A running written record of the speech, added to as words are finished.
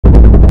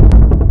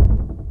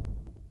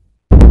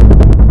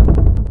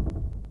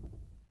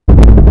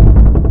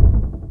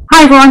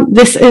Hi everyone,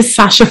 this is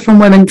Sasha from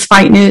Women's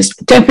Fight News.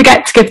 Don't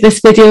forget to give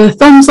this video a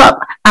thumbs up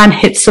and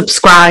hit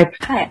subscribe.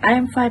 Hi,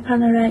 I'm Fai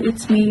Phonearai.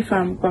 It's me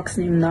from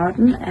Boxing in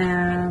Norton.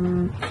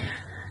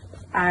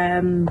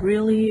 I'm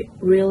really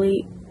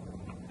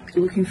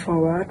looking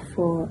forward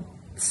for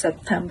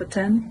September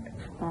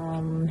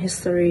 10th,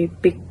 history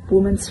big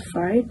women's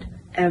fight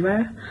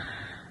ever.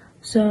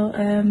 So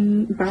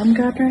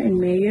Baumgardner and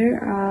Mayer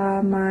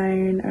are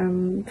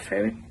my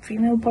favorite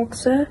female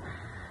boxer.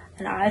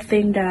 And I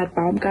think that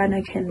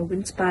Baumgardner can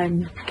win by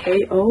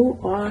KO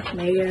or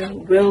Mayer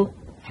will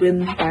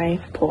win by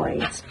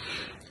points.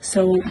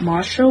 So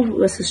Marshall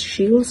versus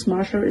Shields.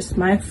 Marshall is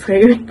my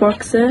favorite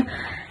boxer,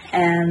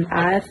 and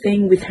I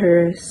think with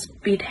her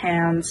speed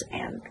hands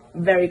and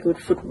very good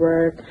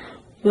footwork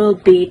will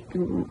beat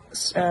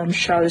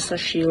Claressa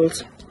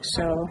Shields.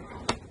 So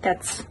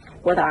that's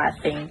what I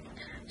think.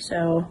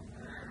 So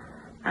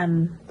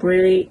I'm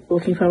really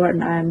looking forward,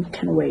 and I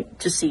can't wait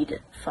to see the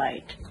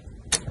fight.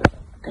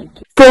 Thank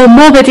you. For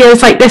more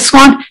videos like this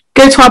one,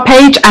 go to our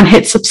page and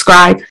hit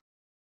subscribe.